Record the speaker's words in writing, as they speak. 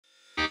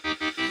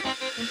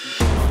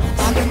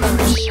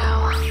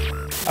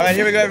All right,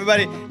 here we go,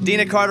 everybody.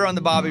 Deana Carter on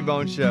the Bobby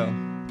Bones Show.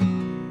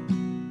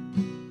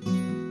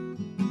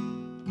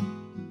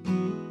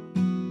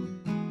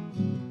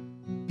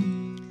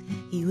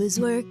 He was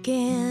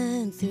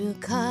working through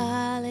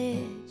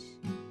college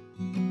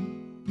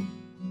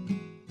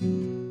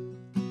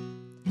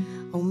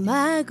on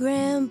my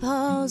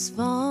grandpa's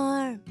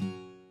farm.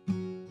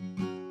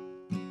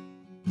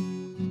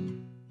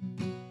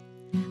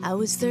 I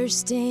was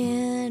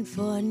thirsting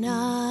for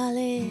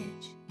knowledge,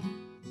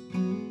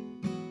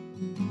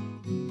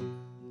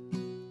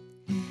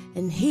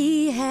 and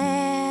he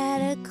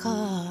had a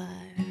car.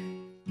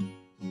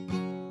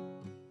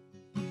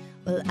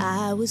 Well,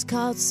 I was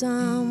caught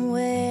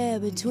somewhere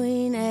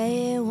between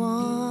a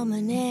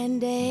woman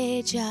and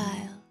a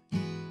child.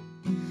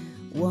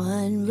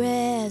 One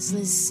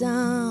restless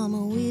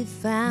summer we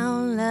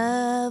found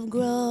love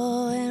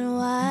growing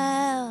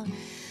wild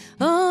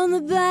on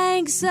the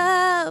banks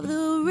of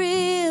the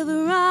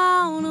river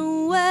on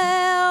a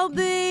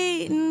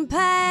well-beaten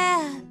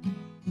path.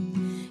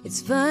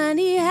 It's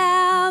funny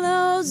how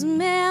those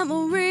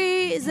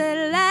memories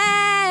that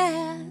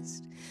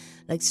last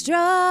like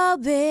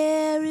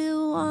strawberry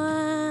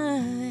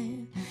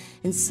wine.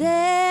 And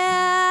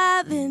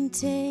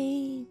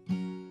 17,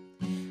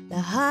 the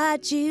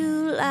hot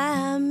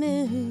July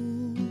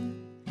moon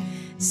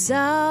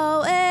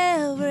saw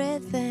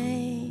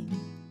everything.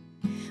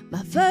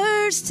 My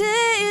first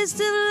taste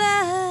of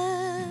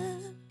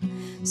love,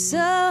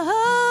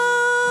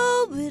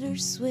 so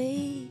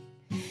bittersweet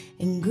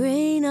and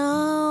green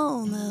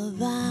on the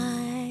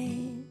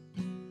vine,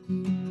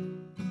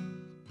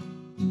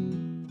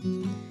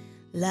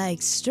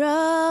 like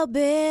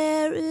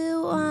strawberry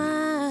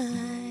wine.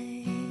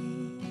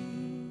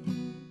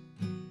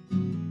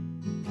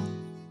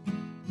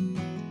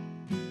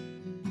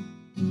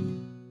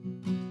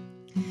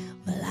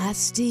 Well, I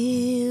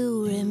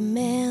still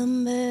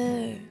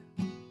remember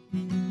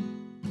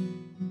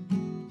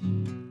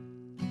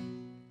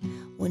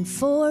when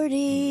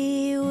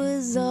 40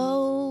 was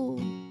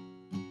old,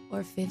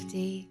 or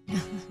 50.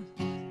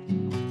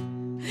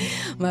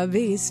 My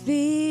biggest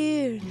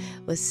fear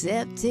was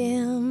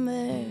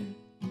September,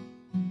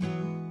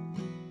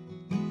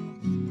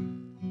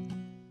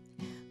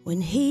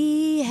 when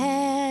he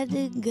had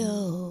to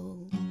go.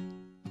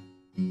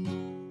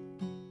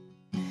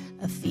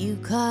 A few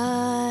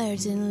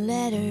cards and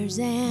letters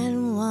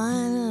and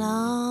one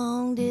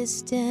long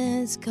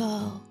distance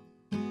call.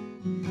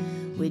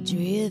 We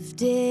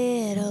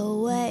drifted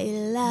away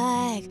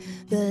like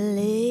the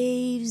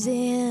leaves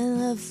in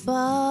the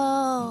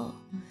fall.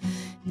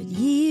 But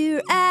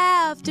year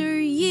after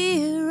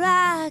year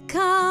I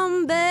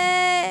come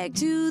back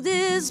to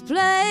this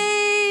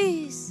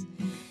place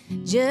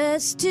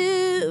just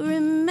to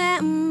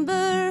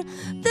remember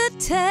the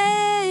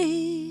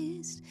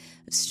taste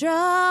of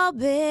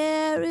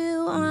strawberry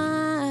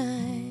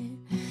wine.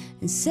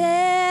 And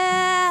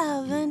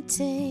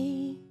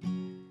 17,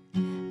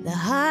 the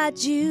hot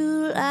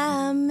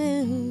July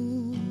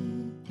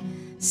moon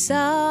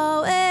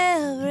saw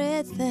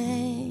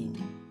everything.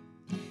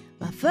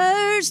 My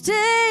first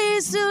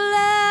taste of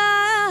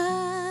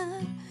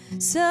love,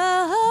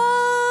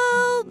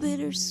 so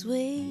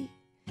bittersweet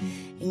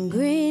and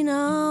green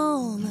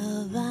on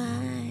the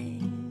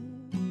vine,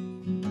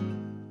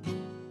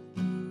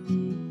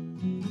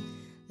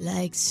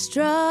 like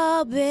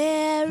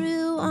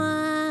strawberry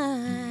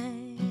wine.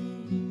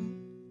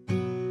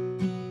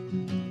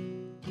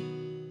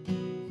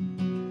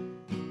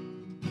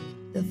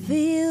 The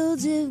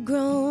fields have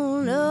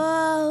grown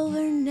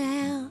over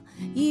now,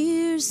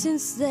 years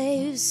since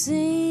they've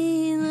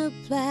seen the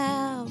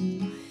plow.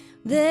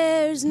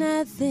 There's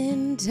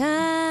nothing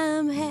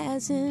time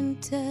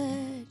hasn't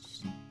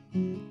touched.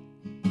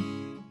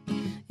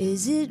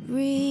 Is it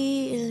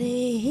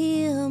really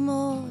him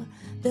or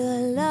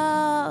the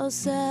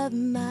loss of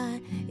my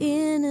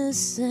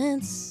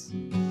innocence?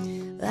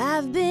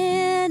 I've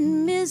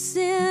been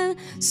missing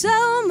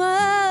so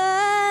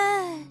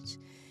much,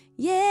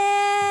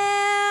 yeah.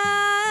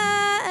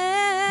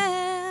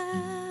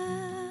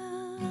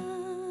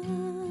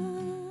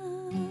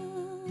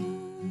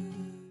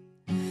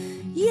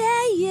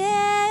 Yeah, yeah.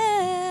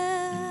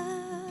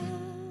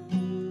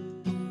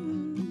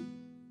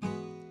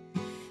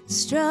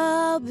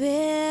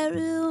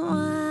 Strawberry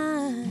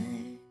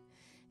wine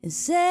and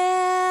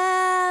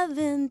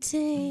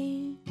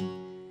 17,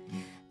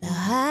 the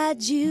hot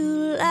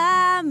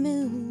July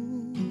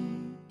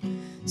moon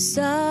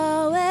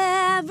saw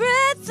everything.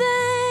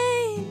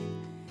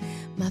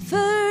 My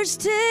first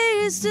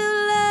taste of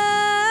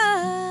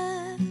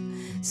love,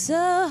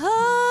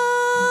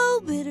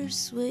 so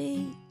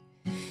bittersweet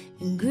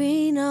and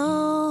green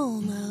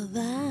on the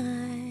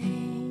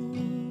vine,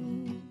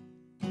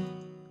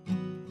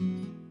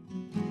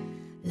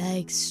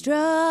 like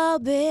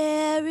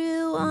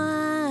strawberry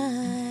wine,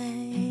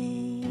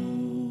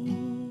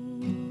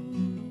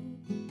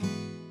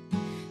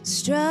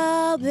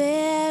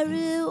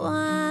 strawberry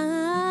wine.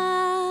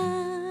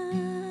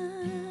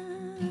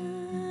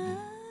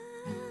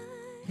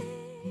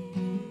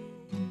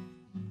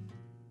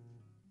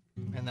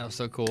 And that was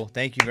so cool.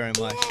 Thank you very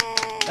much.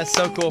 Yay. That's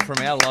so cool for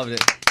me. I loved it.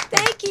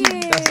 Thank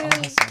you. That's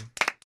awesome.